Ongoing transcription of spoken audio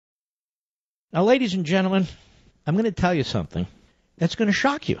Now, ladies and gentlemen, I'm going to tell you something that's going to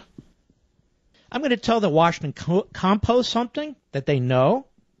shock you. I'm going to tell the Washington Compost something that they know.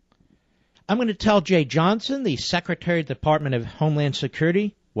 I'm going to tell Jay Johnson, the Secretary of the Department of Homeland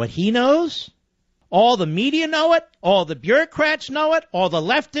Security, what he knows. All the media know it. All the bureaucrats know it. All the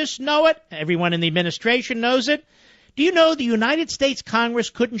leftists know it. Everyone in the administration knows it. Do you know the United States Congress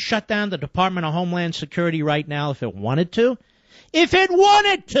couldn't shut down the Department of Homeland Security right now if it wanted to? If it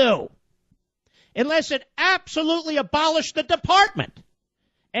wanted to! Unless it absolutely abolished the department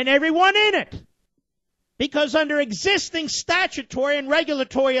and everyone in it. Because under existing statutory and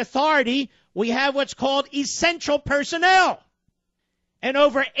regulatory authority, we have what's called essential personnel. And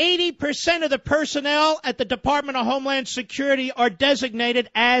over 80% of the personnel at the Department of Homeland Security are designated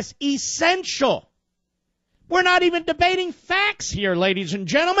as essential. We're not even debating facts here, ladies and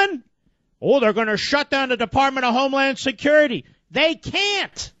gentlemen. Oh, they're going to shut down the Department of Homeland Security. They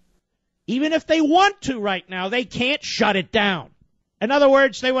can't. Even if they want to right now, they can't shut it down. In other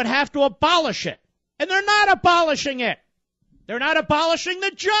words, they would have to abolish it. And they're not abolishing it. They're not abolishing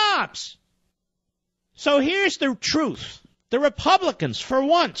the jobs. So here's the truth. The Republicans, for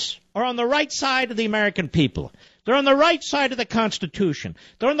once, are on the right side of the American people. They're on the right side of the Constitution.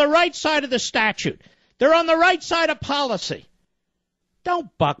 They're on the right side of the statute. They're on the right side of policy. Don't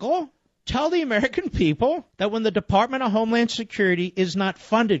buckle. Tell the American people that when the Department of Homeland Security is not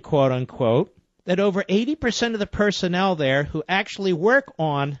funded, quote unquote, that over 80% of the personnel there who actually work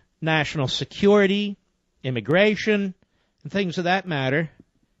on national security, immigration, and things of that matter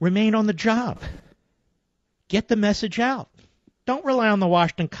remain on the job. Get the message out. Don't rely on the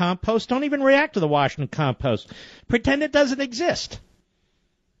Washington Compost. Don't even react to the Washington Compost. Pretend it doesn't exist.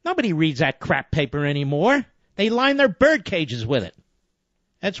 Nobody reads that crap paper anymore. They line their bird cages with it.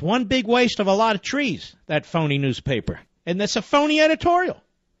 That's one big waste of a lot of trees, that phony newspaper. And that's a phony editorial.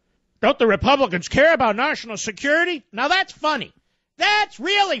 Don't the Republicans care about national security? Now that's funny. That's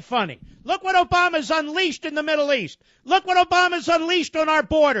really funny. Look what Obama's unleashed in the Middle East. Look what Obama's unleashed on our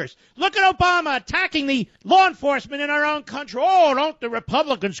borders. Look at Obama attacking the law enforcement in our own country. Oh, don't the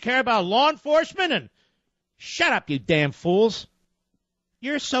Republicans care about law enforcement? And shut up, you damn fools.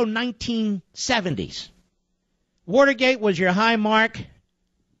 You're so 1970s. Watergate was your high mark,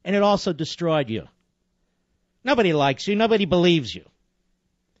 and it also destroyed you. Nobody likes you. Nobody believes you.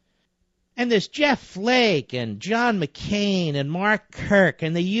 And there's Jeff Flake and John McCain and Mark Kirk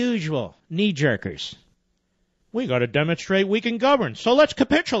and the usual knee-jerkers. We got to demonstrate we can govern, so let's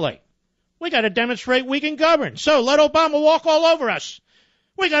capitulate. We got to demonstrate we can govern, so let Obama walk all over us.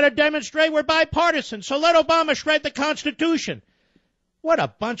 We got to demonstrate we're bipartisan, so let Obama shred the Constitution. What a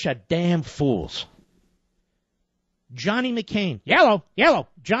bunch of damn fools. Johnny McCain. Yellow.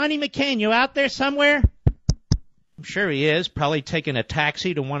 Johnny McCain, you out there somewhere? I'm sure he is, probably taking a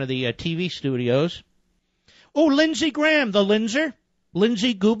taxi to one of the TV studios. Oh, Lindsey Graham, the Lindsay.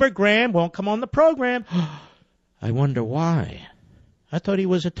 Lindsey Goober Graham won't come on the program. I wonder why. I thought he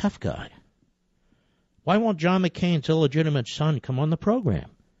was a tough guy. Why won't John McCain's illegitimate son come on the program?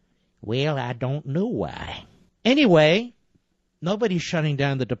 Well, I don't know why. Anyway, nobody's shutting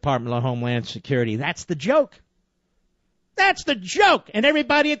down the Department of Homeland Security. That's the joke. That's the joke. And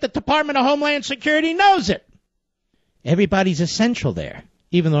everybody at the Department of Homeland Security knows it. Everybody's essential there,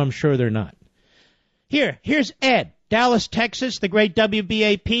 even though I'm sure they're not. Here's Ed, Dallas, Texas, the great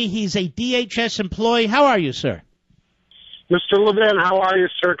WBAP. He's a DHS employee. How are you, sir? Mr. Levin, how are you,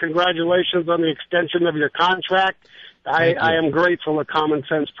 sir? Congratulations on the extension of your contract. I am grateful that common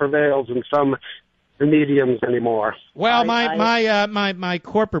sense prevails in some mediums anymore. Well, my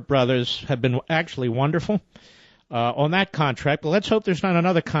corporate brothers have been actually wonderful on that contract. Well, let's hope there's not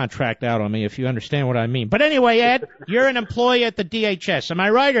another contract out on me, if you understand what I mean. But anyway, Ed, you're an employee at the DHS. Am I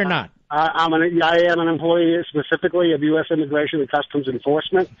right or not? I am an employee specifically of U.S. Immigration and Customs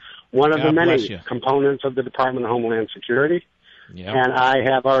Enforcement, one of the many components of the Department of Homeland Security. Yep. And I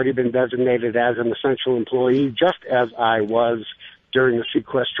have already been designated as an essential employee, just as I was during the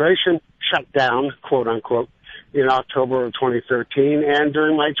sequestration shutdown, quote unquote, in October of 2013. And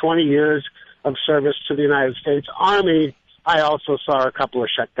during my 20 years of service to the United States Army, I also saw a couple of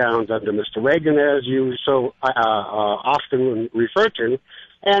shutdowns under Mr. Reagan, as you so often refer to.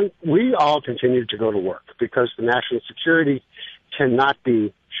 And we all continue to go to work because the national security cannot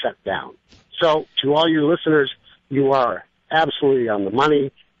be shut down. So to all your listeners, you are absolutely on the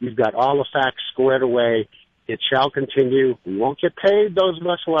money. You've got all the facts squared away. It shall continue. We won't get paid, those of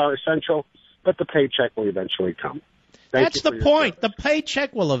us who are essential, but the paycheck will eventually come. That's the point. The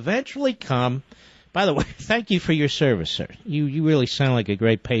paycheck will eventually come. By the way, thank you for your service, sir. You really sound like a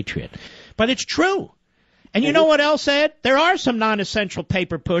great patriot. But it's true. And you know what else, Ed? There are some non-essential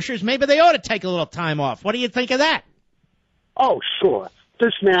paper pushers. Maybe they ought to take a little time off. What do you think of that? Oh, sure.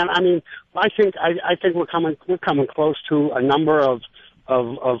 This man, I mean, I think we're coming close to a number of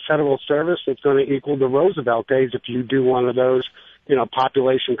federal service that's going to equal the Roosevelt days if you do one of those,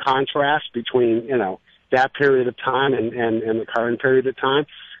 population contrasts between, that period of time and the current period of time.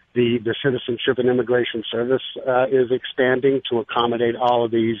 The Citizenship and Immigration Service is expanding to accommodate all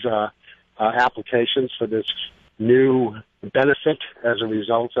of these applications for this new benefit as a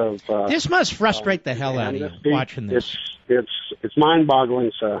result of this must frustrate the hell out of you watching this. It's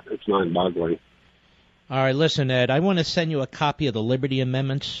mind-boggling, sir. It's mind-boggling. All right, listen, Ed, I want to send you a copy of the Liberty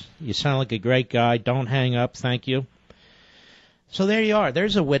Amendments. You sound like a great guy. Don't hang up. Thank you. So there you are.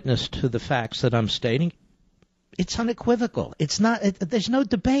 There's a witness to the facts that I'm stating. It's unequivocal. There's no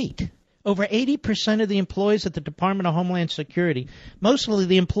debate. Over 80% of the employees at the Department of Homeland Security, mostly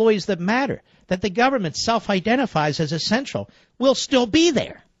the employees that matter, that the government self-identifies as essential, will still be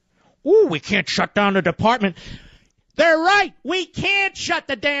there. Ooh, we can't shut down the department. They're right. We can't shut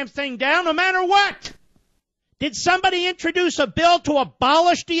the damn thing down no matter what. Did somebody introduce a bill to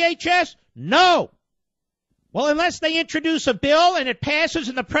abolish DHS? No. Well, unless they introduce a bill and it passes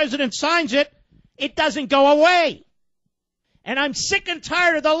and the president signs it, it doesn't go away. And I'm sick and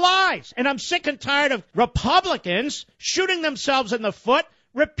tired of the lies. And I'm sick and tired of Republicans shooting themselves in the foot,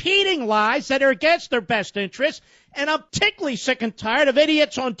 repeating lies that are against their best interests. And I'm particularly sick and tired of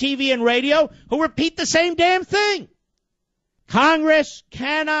idiots on TV and radio who repeat the same damn thing. Congress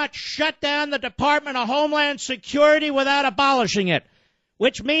cannot shut down the Department of Homeland Security without abolishing it,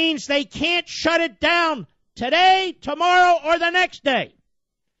 which means they can't shut it down today, tomorrow, or the next day.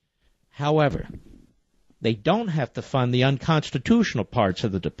 However, they don't have to fund the unconstitutional parts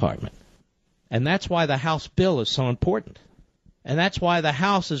of the department. And that's why the House bill is so important. And that's why the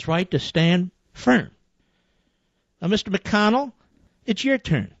House is right to stand firm. Now, Mr. McConnell, it's your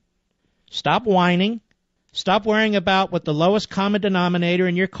turn. Stop whining. Stop worrying about what the lowest common denominator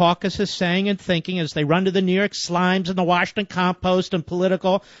in your caucus is saying and thinking as they run to the New York Slimes and the Washington Compost and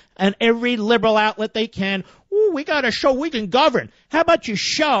Political and every liberal outlet they can. Ooh, we got to show we can govern. How about you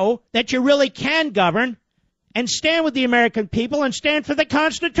show that you really can govern and stand with the American people and stand for the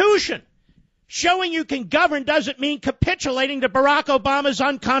Constitution? Showing you can govern doesn't mean capitulating to Barack Obama's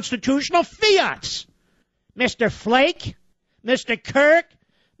unconstitutional fiats. Mr. Flake, Mr. Kirk,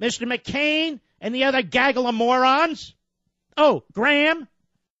 Mr. McCain, and the other gaggle of morons. Oh, Graham,